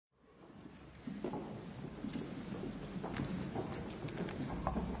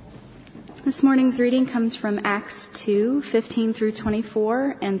This morning's reading comes from Acts 2:15 through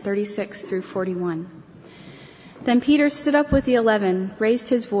 24 and 36 through 41. Then Peter stood up with the 11, raised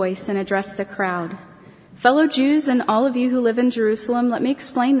his voice, and addressed the crowd. "Fellow Jews and all of you who live in Jerusalem, let me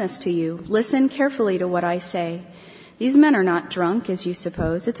explain this to you. Listen carefully to what I say. These men are not drunk, as you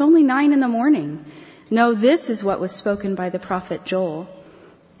suppose. It's only 9 a.m. No, this is what was spoken by the prophet Joel.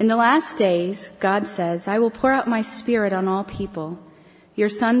 In the last days, God says, I will pour out my spirit on all people. Your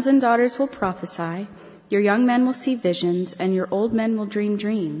sons and daughters will prophesy, your young men will see visions, and your old men will dream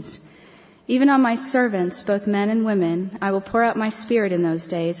dreams. Even on my servants, both men and women, I will pour out my spirit in those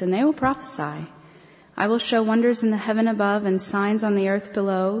days, and they will prophesy. I will show wonders in the heaven above and signs on the earth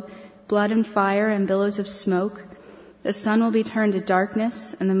below, blood and fire and billows of smoke. The sun will be turned to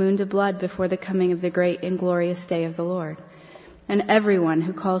darkness and the moon to blood before the coming of the great and glorious day of the Lord. And everyone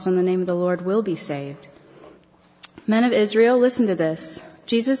who calls on the name of the Lord will be saved. Men of Israel, listen to this.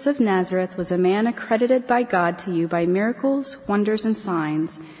 Jesus of Nazareth was a man accredited by God to you by miracles, wonders, and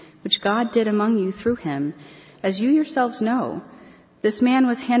signs, which God did among you through him, as you yourselves know. This man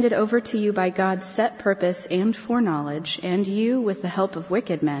was handed over to you by God's set purpose and foreknowledge, and you, with the help of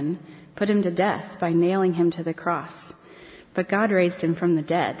wicked men, put him to death by nailing him to the cross. But God raised him from the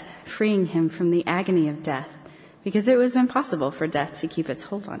dead, freeing him from the agony of death, because it was impossible for death to keep its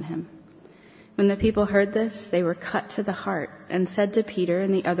hold on him. When the people heard this, they were cut to the heart and said to Peter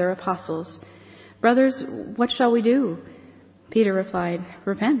and the other apostles, Brothers, what shall we do? Peter replied,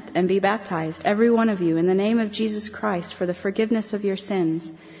 Repent and be baptized, every one of you, in the name of Jesus Christ for the forgiveness of your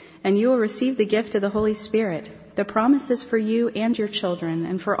sins, and you will receive the gift of the Holy Spirit. The promise is for you and your children,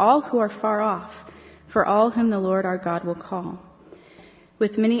 and for all who are far off, for all whom the Lord our God will call.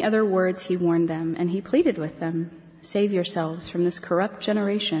 With many other words he warned them, and he pleaded with them, Save yourselves from this corrupt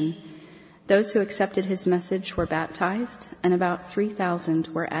generation. Those who accepted his message were baptized, and about 3,000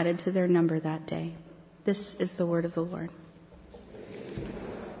 were added to their number that day. This is the word of the Lord.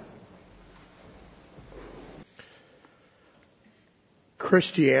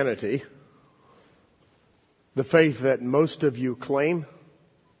 Christianity, the faith that most of you claim,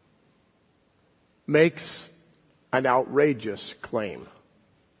 makes an outrageous claim.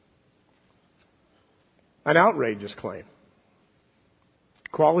 An outrageous claim.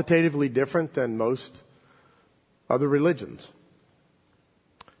 Qualitatively different than most other religions.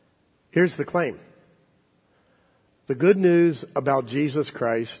 Here's the claim. The good news about Jesus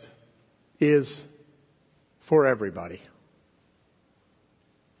Christ is for everybody.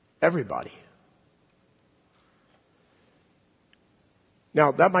 Everybody.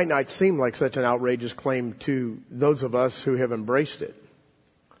 Now, that might not seem like such an outrageous claim to those of us who have embraced it.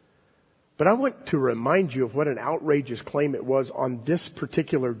 But I want to remind you of what an outrageous claim it was on this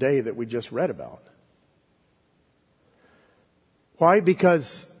particular day that we just read about. Why?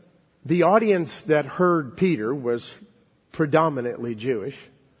 Because the audience that heard Peter was predominantly Jewish.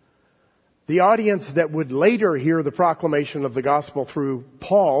 The audience that would later hear the proclamation of the gospel through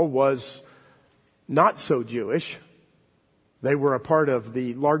Paul was not so Jewish. They were a part of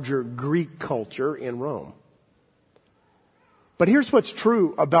the larger Greek culture in Rome. But here's what's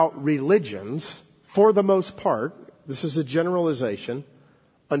true about religions, for the most part, this is a generalization,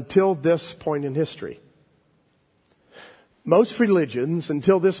 until this point in history. Most religions,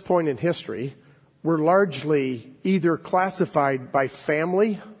 until this point in history, were largely either classified by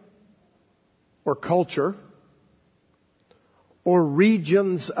family or culture or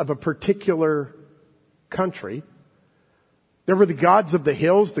regions of a particular country. There were the gods of the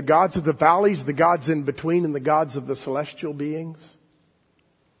hills, the gods of the valleys, the gods in between, and the gods of the celestial beings.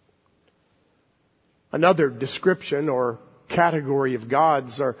 Another description or category of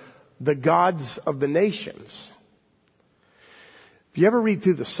gods are the gods of the nations. If you ever read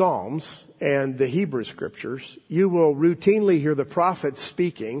through the Psalms and the Hebrew Scriptures, you will routinely hear the prophets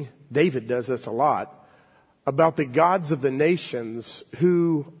speaking, David does this a lot, about the gods of the nations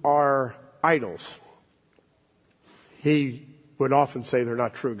who are idols. He would often say they're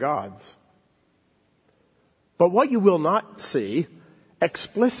not true gods. But what you will not see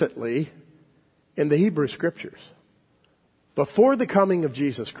explicitly in the Hebrew Scriptures before the coming of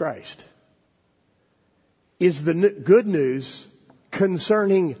Jesus Christ is the good news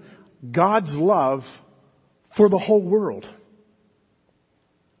concerning God's love for the whole world.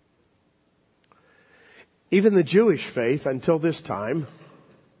 Even the Jewish faith until this time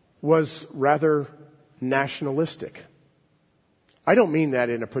was rather nationalistic. I don't mean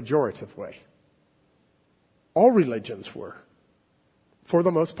that in a pejorative way. All religions were, for the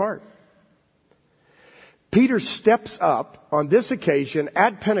most part. Peter steps up on this occasion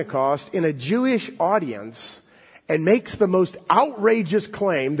at Pentecost in a Jewish audience and makes the most outrageous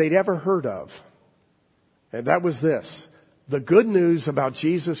claim they'd ever heard of. And that was this: the good news about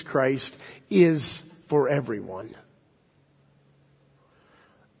Jesus Christ is for everyone.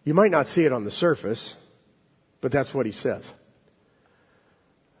 You might not see it on the surface, but that's what he says.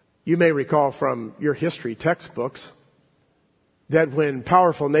 You may recall from your history textbooks that when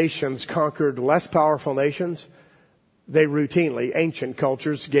powerful nations conquered less powerful nations, they routinely, ancient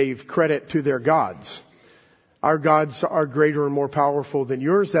cultures, gave credit to their gods. Our gods are greater and more powerful than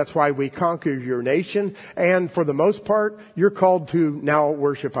yours. That's why we conquered your nation. And for the most part, you're called to now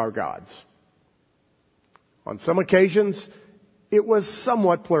worship our gods. On some occasions, it was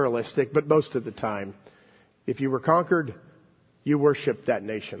somewhat pluralistic, but most of the time, if you were conquered, you worshiped that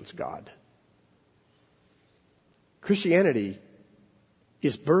nation's God. Christianity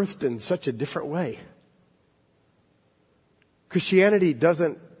is birthed in such a different way. Christianity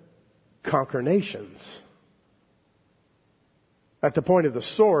doesn't conquer nations at the point of the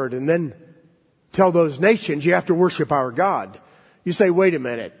sword and then tell those nations you have to worship our God. You say, wait a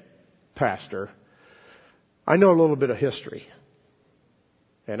minute, Pastor. I know a little bit of history.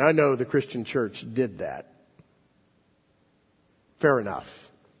 And I know the Christian church did that. Fair enough.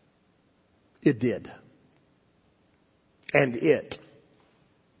 It did. And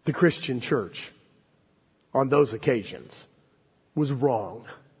the Christian church, on those occasions, was wrong.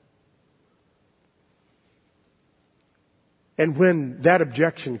 And when that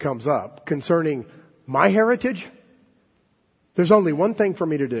objection comes up concerning my heritage, there's only one thing for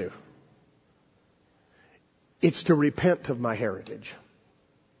me to do. It's to repent of my heritage.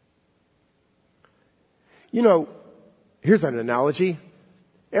 You know, here's an analogy.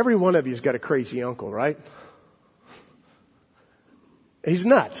 Every one of you's got a crazy uncle, right? He's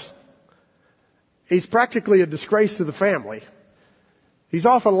nuts. He's practically a disgrace to the family. He's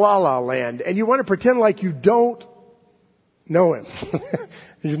off in la la land, and you want to pretend like you don't know him.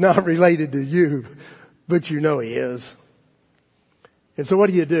 He's not related to you, but you know he is. And so what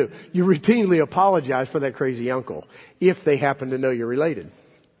do? You routinely apologize for that crazy uncle if they happen to know you're related.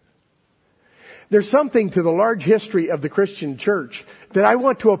 There's something to the large history of the Christian church that I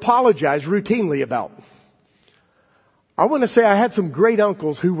want to apologize routinely about. I want to say I had some great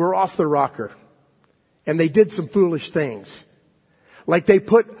uncles who were off the rocker, and they did some foolish things. Like they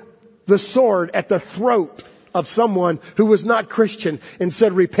put the sword at the throat of someone who was not Christian and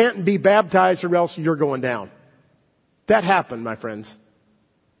said, repent and be baptized or else you're going down. That happened, my friends.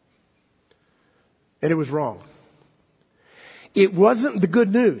 And it was wrong. It wasn't the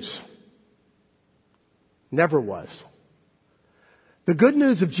good news. Never was. The good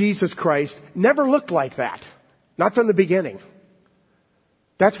news of Jesus Christ never looked like that. Not from the beginning.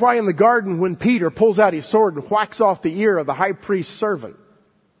 That's why in the garden when Peter pulls out his sword and whacks off the ear of the high priest's servant,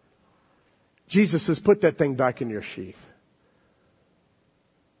 Jesus says, put that thing back in your sheath.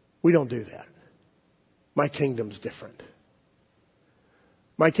 We don't do that. My kingdom's different.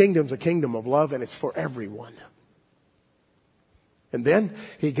 My kingdom's a kingdom of love, and it's for everyone. And then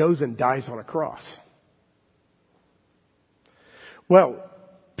he goes and dies on a cross. Well,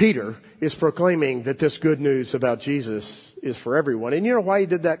 Peter is proclaiming that this good news about Jesus is for everyone. And you know why he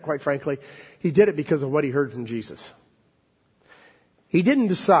did that, quite frankly? He did it because of what he heard from Jesus. He didn't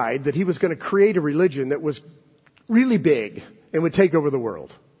decide that he was going to create a religion that was really big and would take over the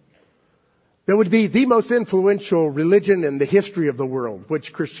world. That would be the most influential religion in the history of the world,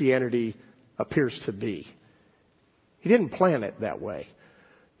 which Christianity appears to be. He didn't plan it that way,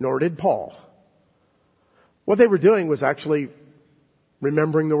 nor did Paul. What they were doing was actually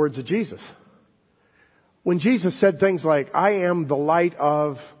remembering the words of Jesus. When Jesus said things like, I am the light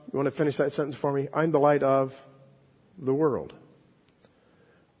of, you want to finish that sentence for me? I'm the light of the world.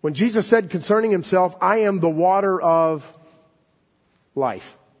 When Jesus said concerning himself, I am the water of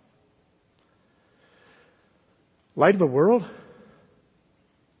life. Light of the world?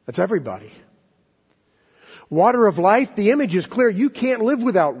 That's everybody. Water of life, the image is clear. You can't live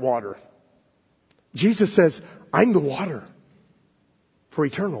without water. Jesus says, I'm the water for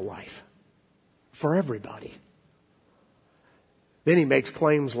eternal life. For everybody. Then he makes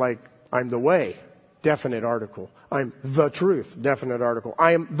claims like, I'm the way, definite article. I'm the truth, definite article.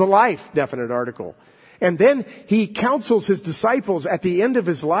 I am the life, definite article. And then he counsels his disciples at the end of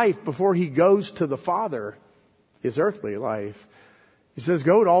his life before he goes to the Father, his earthly life. He says,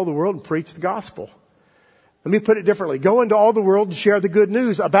 go to all the world and preach the gospel. Let me put it differently. Go into all the world and share the good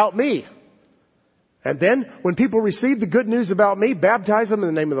news about me. And then when people receive the good news about me, baptize them in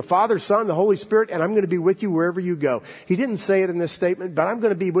the name of the Father, Son, the Holy Spirit, and I'm going to be with you wherever you go. He didn't say it in this statement, but I'm going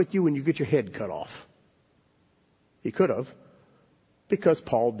to be with you when you get your head cut off. He could have, because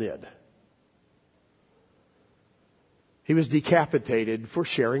Paul did. He was decapitated for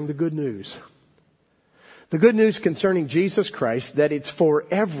sharing the good news. The good news concerning Jesus Christ, that it's for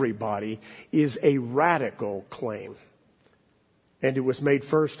everybody, is a radical claim. And it was made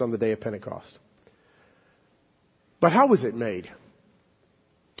first on the day of Pentecost. But how was it made?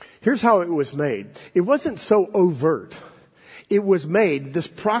 Here's how it was made. It wasn't so overt. It was made, this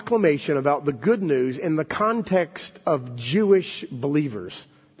proclamation about the good news, in the context of Jewish believers.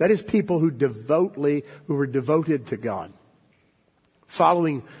 That is, people who were devoted to God,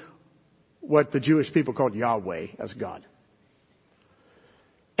 following what the Jewish people called Yahweh as God.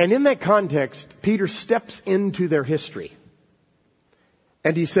 And in that context, Peter steps into their history.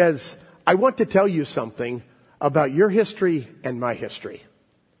 And he says, I want to tell you something about your history and my history.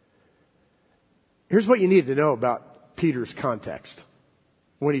 Here's what you need to know about Peter's context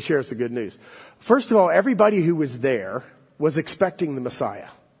when he shares the good news. First of all, everybody who was there was expecting the Messiah.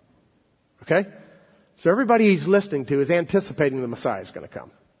 Okay? So everybody he's listening to is anticipating the Messiah is going to come.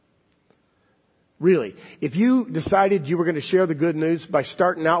 Really, if you decided you were going to share the good news by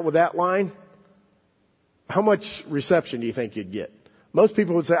starting out with that line, how much reception do you think you'd get? Most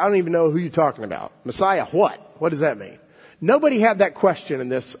people would say, I don't even know who you're talking about. Messiah what? What does that mean? Nobody had that question in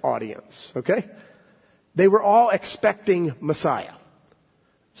this audience, okay? They were all expecting Messiah.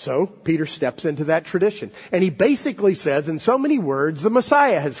 So Peter steps into that tradition. And he basically says, in so many words, the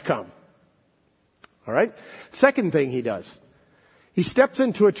Messiah has come. All right? Second thing he does. He steps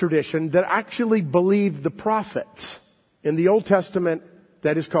into a tradition that actually believed the prophets in the Old Testament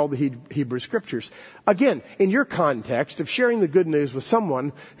that is called the Hebrew Scriptures. Again, in your context of sharing the good news with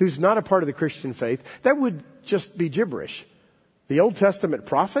someone who's not a part of the Christian faith, that would just be gibberish. The Old Testament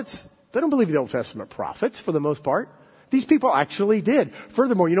prophets, they don't believe the Old Testament prophets for the most part. These people actually did.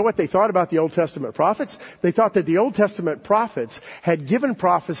 Furthermore, you know what they thought about the Old Testament prophets? They thought that the Old Testament prophets had given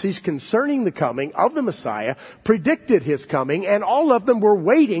prophecies concerning the coming of the Messiah, predicted his coming, and all of them were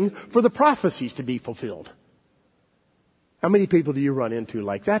waiting for the prophecies to be fulfilled. How many people do you run into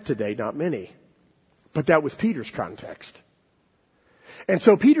like that today? Not many. But that was Peter's context. And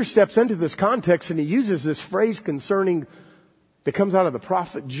so Peter steps into this context and he uses this phrase that comes out of the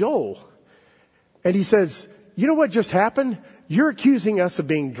prophet Joel. And he says, you know what just happened? You're accusing us of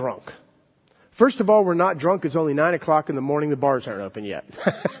being drunk. First of all, we're not drunk. It's only 9 o'clock in the morning. The bars aren't open yet.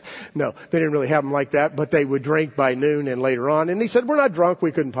 No, they didn't really have them like that, but they would drink by noon and later on. And he said, we're not drunk.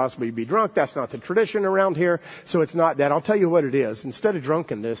 We couldn't possibly be drunk. That's not the tradition around here. So it's not that. I'll tell you what it is. Instead of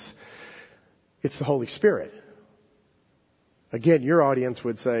drunkenness, it's the Holy Spirit. Again, your audience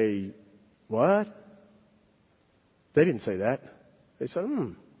would say, what? They didn't say that. They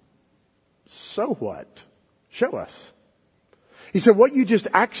said, so what? Show us. He said, what you just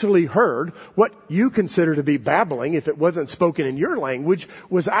actually heard, what you consider to be babbling, if it wasn't spoken in your language,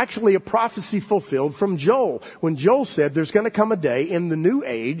 was actually a prophecy fulfilled from Joel. When Joel said there's going to come a day in the new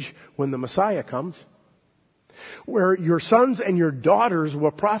age when the Messiah comes, where your sons and your daughters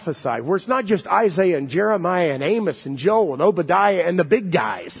will prophesy, where it's not just Isaiah and Jeremiah and Amos and Joel and Obadiah and the big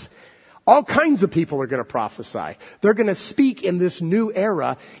guys. All kinds of people are going to prophesy. They're going to speak in this new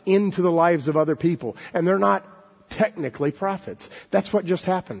era into the lives of other people. And they're not technically prophets. That's what just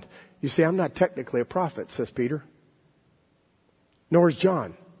happened. You see, I'm not technically a prophet, says Peter. Nor is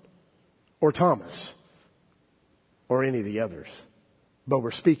John or Thomas or any of the others. But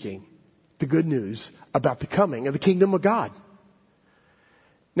we're speaking the good news about the coming of the kingdom of God.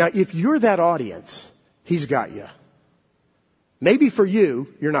 Now, if you're that audience, he's got you. Maybe for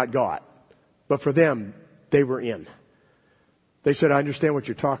you, you're not got. But for them, they were in. They said, I understand what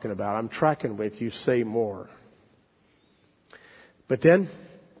you're talking about. I'm tracking with you. Say more. But then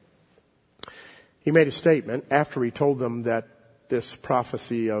he made a statement after he told them that this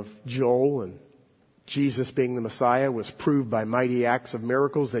prophecy of Joel and Jesus being the Messiah was proved by mighty acts of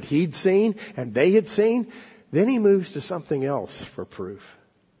miracles that he'd seen and they had seen. Then he moves to something else for proof.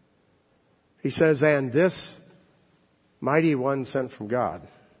 He says, and this mighty one sent from God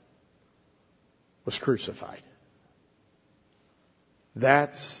was crucified.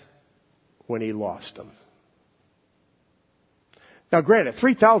 That's when he lost them. Now granted,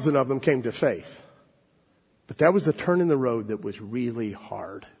 3,000 of them came to faith. But that was the turn in the road that was really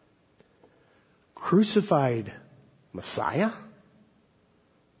hard. Crucified Messiah?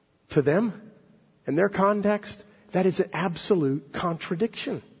 To them, in their context, that is an absolute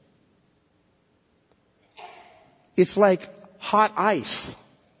contradiction. It's like hot ice.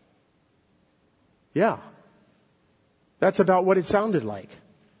 Yeah. That's about what it sounded like.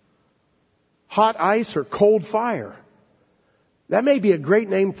 Hot ice or cold fire. That may be a great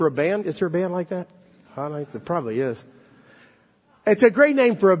name for a band. Is there a band like that? Hot ice? There probably is. It's a great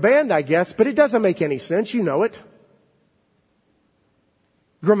name for a band, I guess, but it doesn't make any sense. You know it.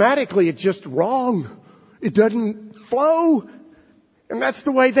 Grammatically, it's just wrong. It doesn't flow. And that's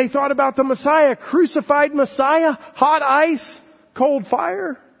the way they thought about the Messiah. Crucified Messiah, hot ice, cold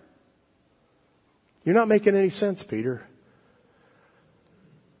fire. You're not making any sense, Peter.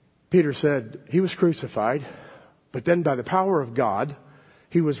 Peter said he was crucified, but then by the power of God,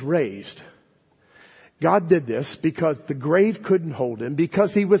 he was raised. God did this because the grave couldn't hold him,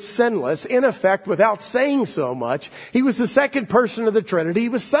 because he was sinless. In effect, without saying so much, he was the second person of the Trinity. He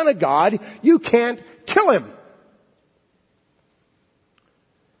was Son of God. You can't kill him.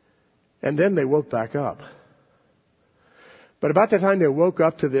 And then they woke back up. But about the time they woke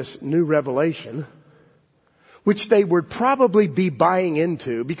up to this new revelation, which they would probably be buying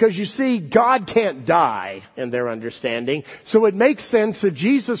into, because you see, God can't die in their understanding. So it makes sense that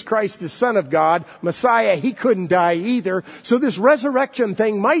Jesus Christ is Son of God, Messiah, he couldn't die either. So this resurrection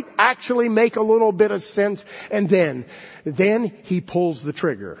thing might actually make a little bit of sense. And then he pulls the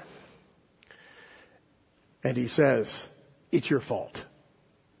trigger. And he says, it's your fault.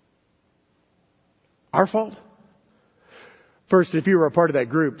 Our fault? First, if you were a part of that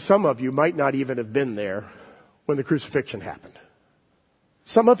group, some of you might not even have been there when the crucifixion happened.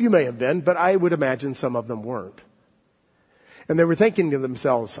 Some of you may have been, but I would imagine some of them weren't. And they were thinking to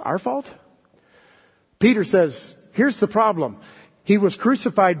themselves, our fault? Peter says, here's the problem. He was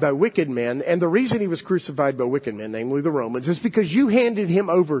crucified by wicked men, and the reason he was crucified by wicked men, namely the Romans, is because you handed him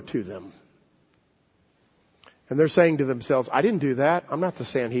over to them. And they're saying to themselves, I didn't do that. I'm not the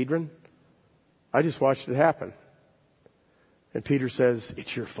Sanhedrin. I just watched it happen. And Peter says,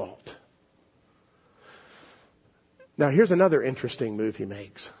 it's your fault. Now, here's another interesting move he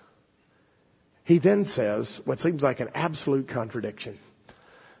makes. He then says what seems like an absolute contradiction.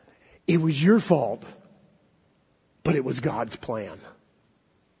 It was your fault, but it was God's plan.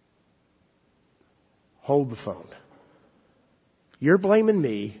 Hold the phone. You're blaming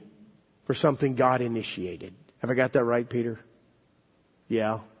me for something God initiated. Have I got that right, Peter?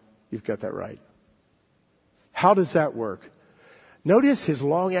 Yeah, you've got that right. How does that work? Notice his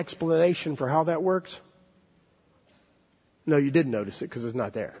long explanation for how that works. No, you didn't notice it because it's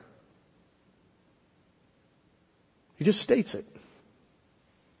not there. He just states it.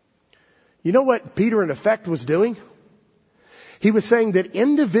 You know what Peter in effect was doing? He was saying that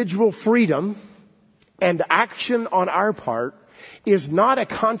individual freedom and action on our part is not a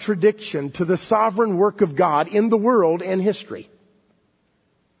contradiction to the sovereign work of God in the world and history.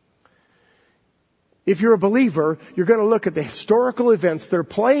 If you're a believer, you're going to look at the historical events that are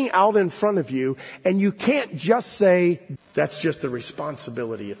playing out in front of you, and you can't just say, that's just the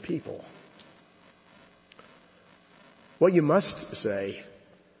responsibility of people. What you must say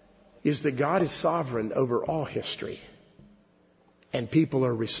is that God is sovereign over all history, and people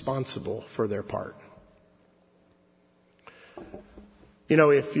are responsible for their part. You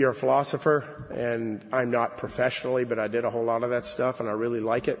know, if you're a philosopher, and I'm not professionally, but I did a whole lot of that stuff, and I really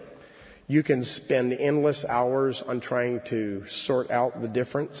like it, you can spend endless hours on trying to sort out the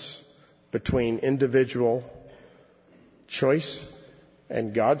difference between individual choice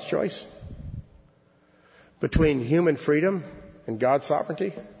and God's choice, between human freedom and God's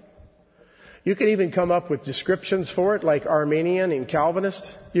sovereignty. You can even come up with descriptions for it, like Arminian and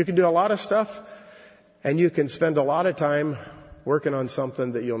Calvinist. You can do a lot of stuff, and you can spend a lot of time working on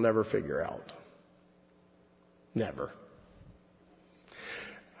something that you'll never figure out. Never.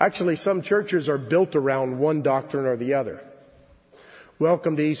 Actually, some churches are built around one doctrine or the other.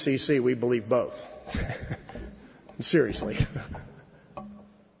 Welcome to ECC. We believe both. Seriously.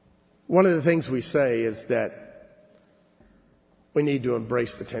 One of the things we say is that we need to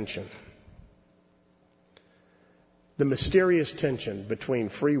embrace the tension. The mysterious tension between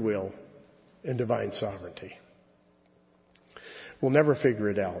free will and divine sovereignty. We'll never figure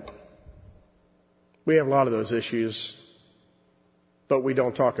it out. We have a lot of those issues, but we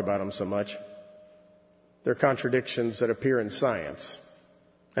don't talk about them so much. They're contradictions that appear in science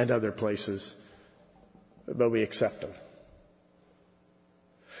and other places, but we accept them.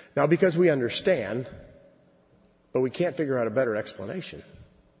 Now, because we understand, but we can't figure out a better explanation.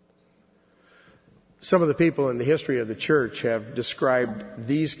 Some of the people in the history of the church have described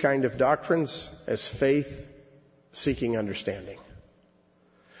these kind of doctrines as faith seeking understanding.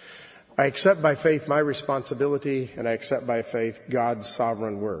 I accept by faith my responsibility, and I accept by faith God's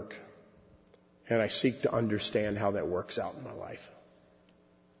sovereign work. And I seek to understand how that works out in my life.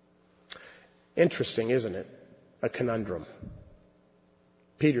 Interesting, isn't it? A conundrum.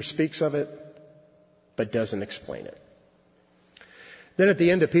 Peter speaks of it, but doesn't explain it. Then at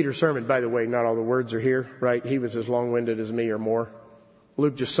the end of Peter's sermon, by the way, not all the words are here, right? He was as long-winded as me or more.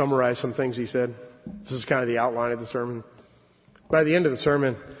 Luke just summarized some things he said. This is kind of the outline of the sermon. By the end of the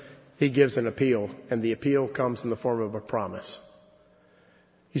sermon, he gives an appeal, and the appeal comes in the form of a promise.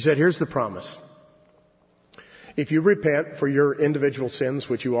 He said, here's the promise. If you repent for your individual sins,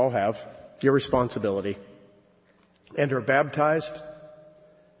 which you all have, your responsibility, and are baptized,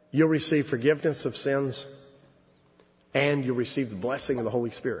 you'll receive forgiveness of sins, and you'll receive the blessing of the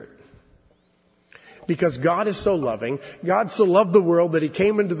Holy Spirit. Because God is so loving, God so loved the world that he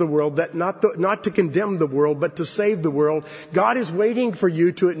came into the world, that not to condemn the world, but to save the world. God is waiting for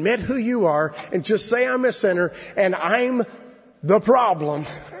you to admit who you are and just say, I'm a sinner and I'm the problem.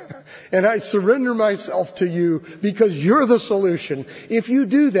 And I surrender myself to you because you're the solution. If you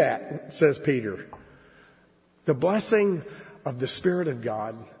do that, says Peter, the blessing of the Spirit of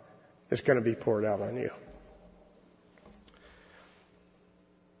God is going to be poured out on you.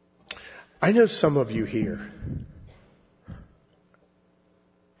 I know some of you here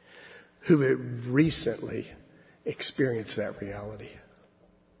who have recently experienced that reality.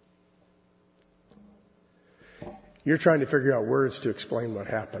 You're trying to figure out words to explain what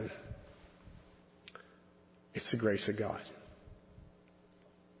happened. It's the grace of God.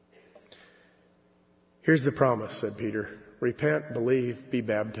 Here's the promise, said Peter. Repent, believe, be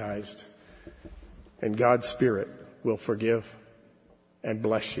baptized, and God's Spirit will forgive and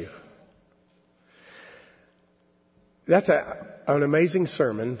bless you. That's an amazing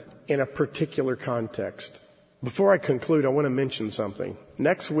sermon in a particular context. Before I conclude, I want to mention something.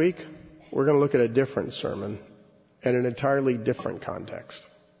 Next week, we're going to look at a different sermon in an entirely different context,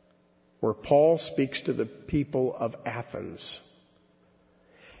 where Paul speaks to the people of Athens,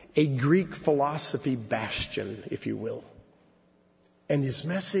 a Greek philosophy bastion, if you will. And his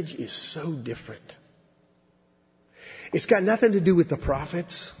message is so different. It's got nothing to do with the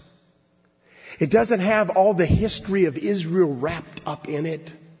prophets. It doesn't have all the history of Israel wrapped up in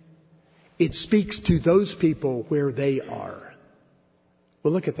it. It speaks to those people where they are.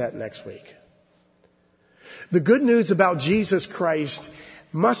 We'll look at that next week. The good news about Jesus Christ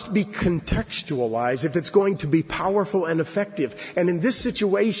must be contextualized if it's going to be powerful and effective. And in this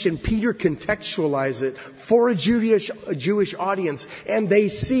situation, Peter contextualized it for a Jewish audience, and they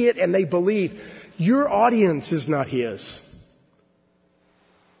see it and they believe. Your audience is not his.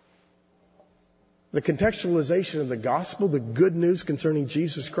 The contextualization of the gospel, the good news concerning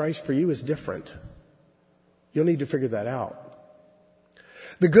Jesus Christ for you is different. You'll need to figure that out.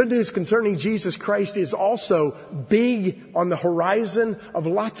 The good news concerning Jesus Christ is also big on the horizon of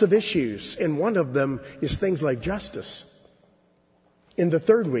lots of issues, and one of them is things like justice. In the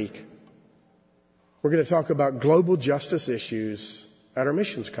third week, we're going to talk about global justice issues at our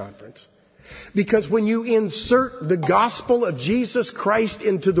missions conference. Because when you insert the gospel of Jesus Christ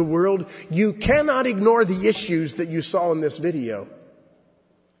into the world, you cannot ignore the issues that you saw in this video.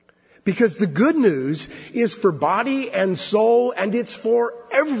 Because the good news is for body and soul, and it's for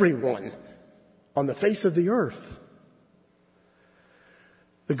everyone on the face of the earth.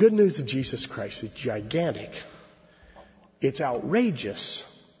 The good news of Jesus Christ is gigantic. It's outrageous.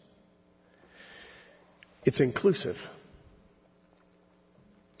 It's inclusive.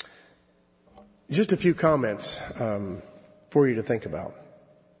 Just a few comments for you to think about.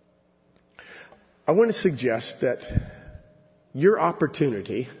 I want to suggest that your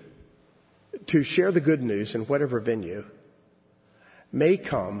opportunity to share the good news in whatever venue may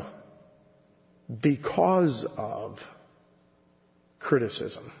come because of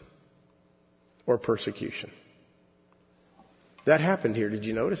criticism or persecution. That happened here. Did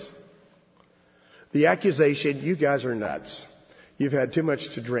you notice? The accusation, you guys are nuts. You've had too much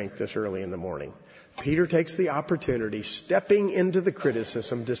to drink this early in the morning. Peter takes the opportunity, stepping into the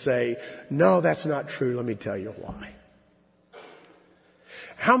criticism, to say, no, that's not true. Let me tell you why.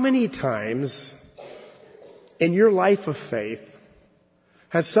 How many times in your life of faith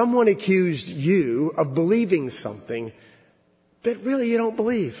has someone accused you of believing something that really you don't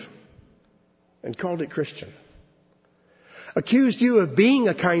believe and called it Christian? Accused you of being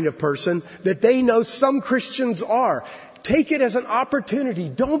a kind of person that they know some Christians are. Take it as an opportunity.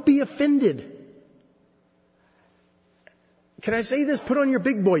 Don't be offended. Can I say this? Put on your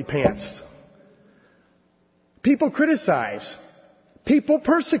big boy pants. People criticize. People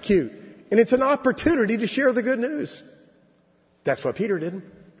persecute. And it's an opportunity to share the good news. That's what Peter did.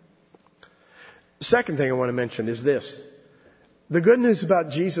 Second thing I want to mention is this. The good news about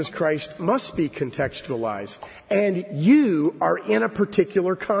Jesus Christ must be contextualized. And you are in a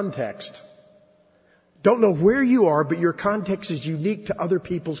particular context. Don't know where you are, but your context is unique to other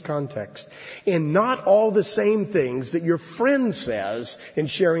people's context. And not all the same things that your friend says in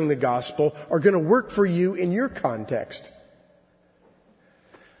sharing the gospel are going to work for you in your context.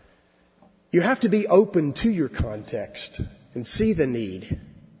 You have to be open to your context and see the need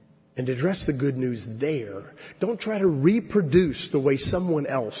and address the good news there. Don't try to reproduce the way someone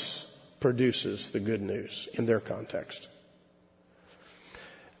else produces the good news in their context.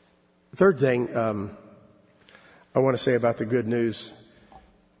 Third thing I want to say about the good news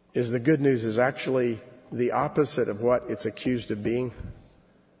is the good news is actually the opposite of what it's accused of being.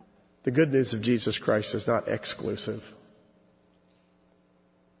 The good news of Jesus Christ is not exclusive.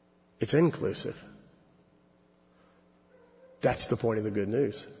 It's inclusive. That's the point of the good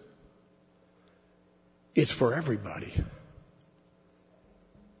news. It's for everybody.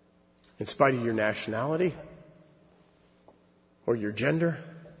 In spite of your nationality, or your gender,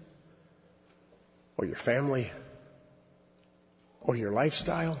 or your family, or your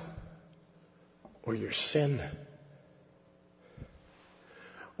lifestyle, or your sin,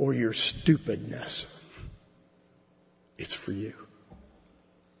 or your stupidness. It's for you.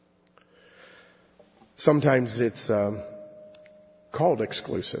 Sometimes it's called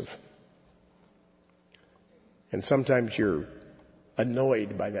exclusive. And sometimes you're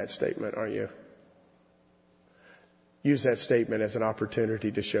annoyed by that statement, aren't you? Use that statement as an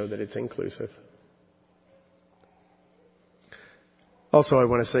opportunity to show that it's inclusive. Also, I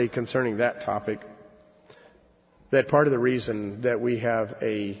want to say concerning that topic, that part of the reason that we have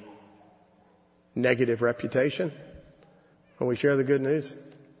a negative reputation when we share the good news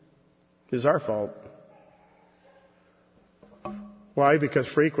is our fault. Why? Because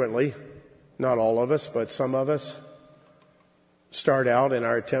frequently, not all of us, but some of us, start out in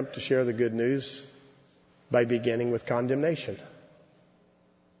our attempt to share the good news by beginning with condemnation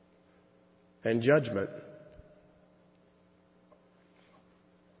and judgment.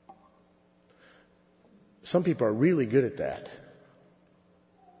 Some people are really good at that.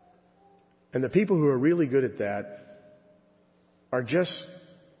 And the people who are really good at that are just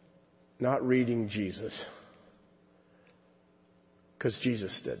not reading Jesus. Because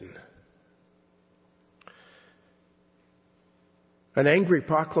Jesus didn't. An angry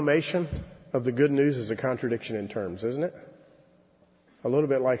proclamation of the good news is a contradiction in terms, isn't it? A little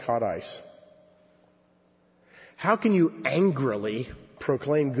bit like hot ice. How can you angrily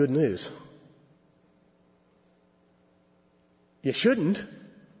proclaim good news? You shouldn't.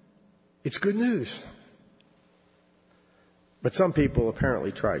 It's good news. But some people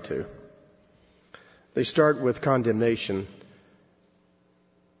apparently try to. They start with condemnation,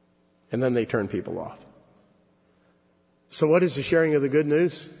 and then they turn people off. So what is the sharing of the good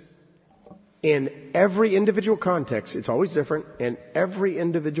news? In every individual context, it's always different. In every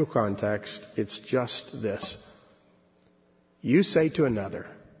individual context, it's just this. You say to another,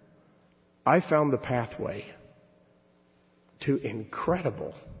 I found the pathway to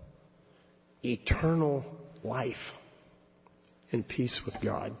incredible, eternal life and peace with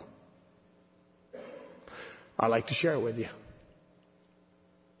God. I'd like to share it with you.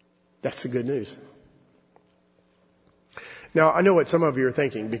 That's the good news. Now, I know what some of you are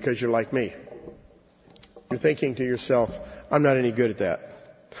thinking because you're like me. You're thinking to yourself, I'm not any good at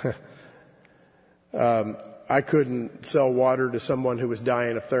that. I couldn't sell water to someone who was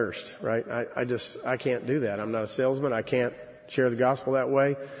dying of thirst, right? I can't do that. I'm not a salesman. I can't share the gospel that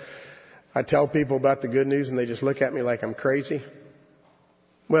way. I tell people about the good news and they just look at me like I'm crazy.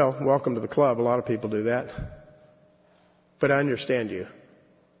 Well, welcome to the club. A lot of people do that. But I understand you.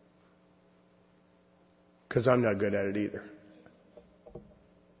 Because I'm not good at it either.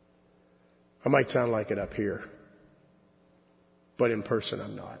 I might sound like it up here, but in person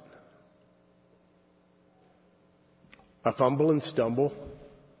I'm not. I fumble and stumble.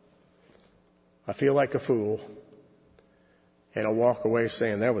 I feel like a fool. And I walk away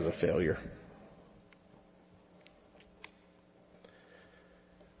saying that was a failure.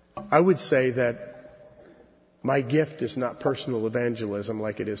 I would say that my gift is not personal evangelism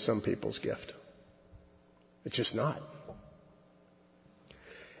like it is some people's gift. It's just not.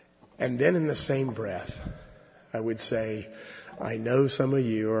 And then in the same breath, I would say, I know some of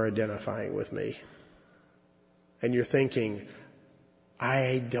you are identifying with me. And you're thinking,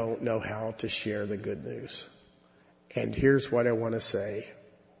 I don't know how to share the good news. And here's what I want to say.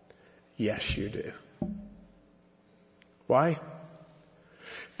 Yes, you do. Why?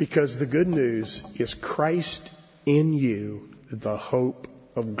 Because the good news is Christ in you, the hope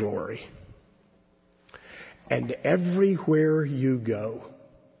of glory. And everywhere you go,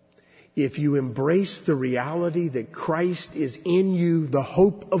 if you embrace the reality that Christ is in you, the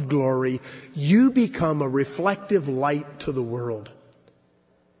hope of glory, you become a reflective light to the world.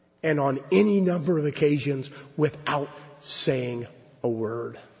 And on any number of occasions, without saying a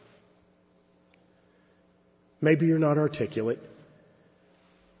word. Maybe you're not articulate.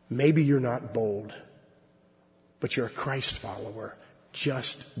 Maybe you're not bold. but you're a Christ follower.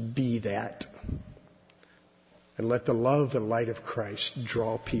 Just be that. And let the love and light of Christ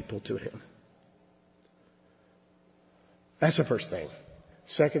draw people to him. That's the first thing.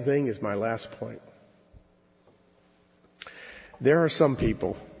 Second thing is my last point. There are some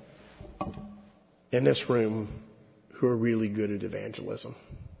people in this room who are really good at evangelism.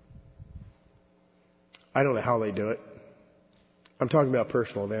 I don't know how they do it. I'm talking about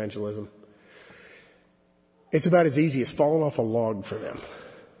personal evangelism. It's about as easy as falling off a log for them.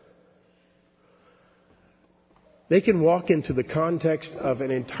 They can walk into the context of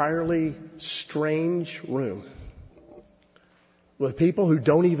an entirely strange room with people who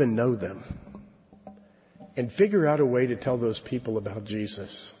don't even know them and figure out a way to tell those people about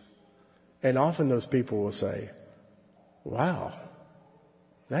Jesus. And often those people will say, wow,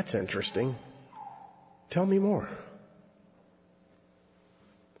 that's interesting. Tell me more.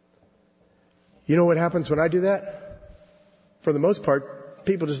 You know what happens when I do that? For the most part,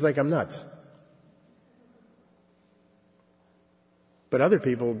 people just think I'm nuts. But other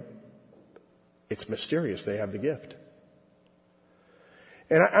people, it's mysterious. They have the gift.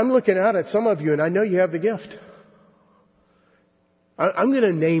 And I'm looking out at some of you, and I know you have the gift. I'm going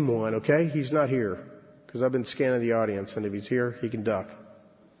to name one, okay? He's not here, because I've been scanning the audience, and if he's here, he can duck.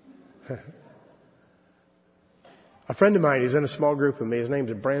 A friend of mine is in a small group with me. His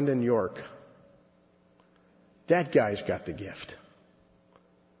name's Brandon York. That guy's got the gift.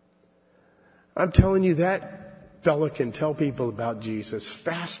 I'm telling you, that fella can tell people about Jesus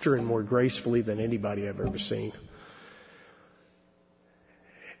faster and more gracefully than anybody I've ever seen.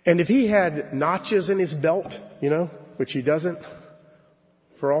 And if he had notches in his belt, which he doesn't,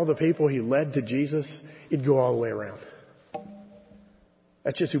 for all the people he led to Jesus, it'd go all the way around.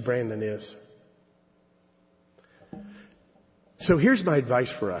 That's just who Brandon is. So here's my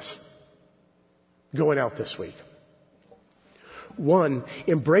advice for us going out this week. One,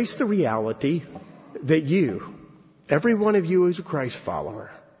 embrace the reality that you, every one of you who's a Christ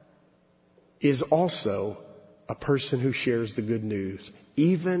follower, is also a person who shares the good news,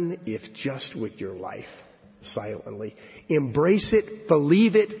 even if just with your life, silently. Embrace it,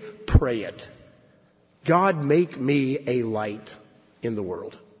 believe it, pray it. God, make me a light in the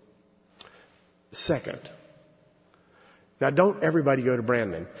world. Second, now don't everybody go to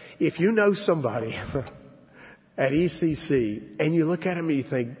Brandon. If you know somebody at ECC and you look at him and you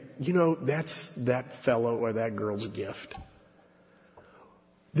think, that's that fellow or that girl's gift.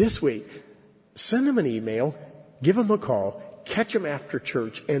 This week, send them an email, give them a call, catch them after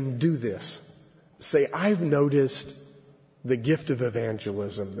church, and do this. Say, I've noticed the gift of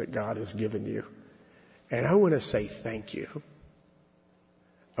evangelism that God has given you. And I want to say thank you.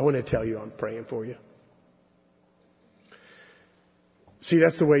 I want to tell you I'm praying for you. See,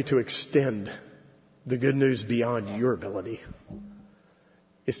 that's the way to extend the good news beyond your ability.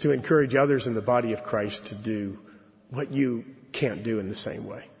 It's to encourage others in the body of Christ to do what you can't do in the same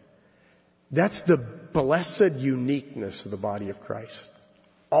way. That's the blessed uniqueness of the body of Christ.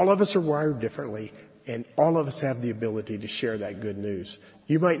 All of us are wired differently, and all of us have the ability to share that good news.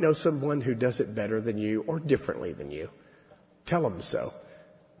 You might know someone who does it better than you or differently than you. Tell them so,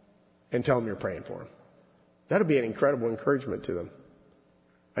 and tell them you're praying for them. That'll be an incredible encouragement to them.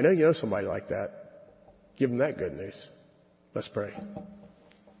 I know you know somebody like that. Give them that good news. Let's pray.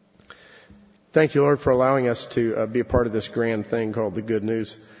 Thank you, Lord, for allowing us to be a part of this grand thing called the good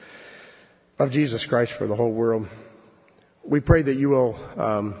news of Jesus Christ for the whole world. We pray that you will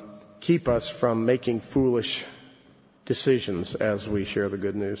keep us from making foolish decisions as we share the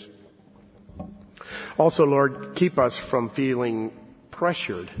good news. Also, Lord, keep us from feeling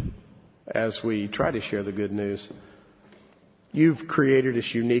pressured as we try to share the good news. You've created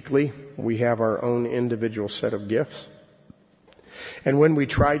us uniquely. We have our own individual set of gifts. And when we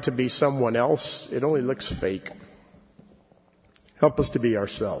try to be someone else, it only looks fake. Help us to be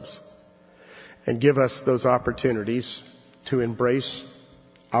ourselves and give us those opportunities to embrace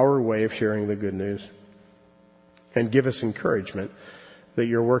our way of sharing the good news, and give us encouragement that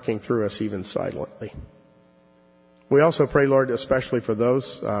you're working through us even silently. We also pray, Lord, especially for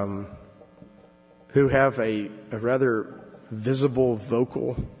those who have a rather visible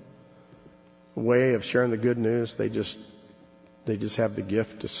vocal way of sharing the good news. They just have the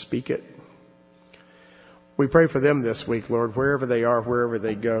gift to speak it. We pray for them this week, Lord, wherever they are, wherever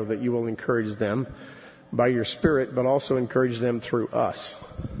they go, that you will encourage them by your Spirit, but also encourage them through us.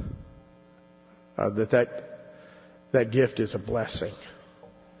 That gift is a blessing,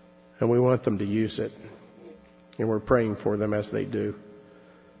 and we want them to use it, and we're praying for them as they do.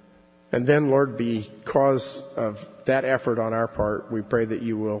 And then, Lord, because of that effort on our part, we pray that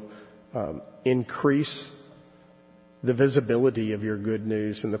you will increase the visibility of your good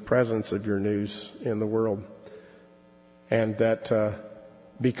news and the presence of your news in the world. And that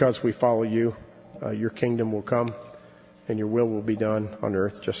because we follow you, your kingdom will come and your will be done on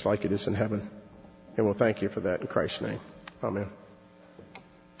earth just like it is in heaven. And we'll thank you for that in Christ's name. Amen.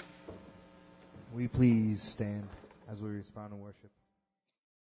 We please stand as we respond in worship.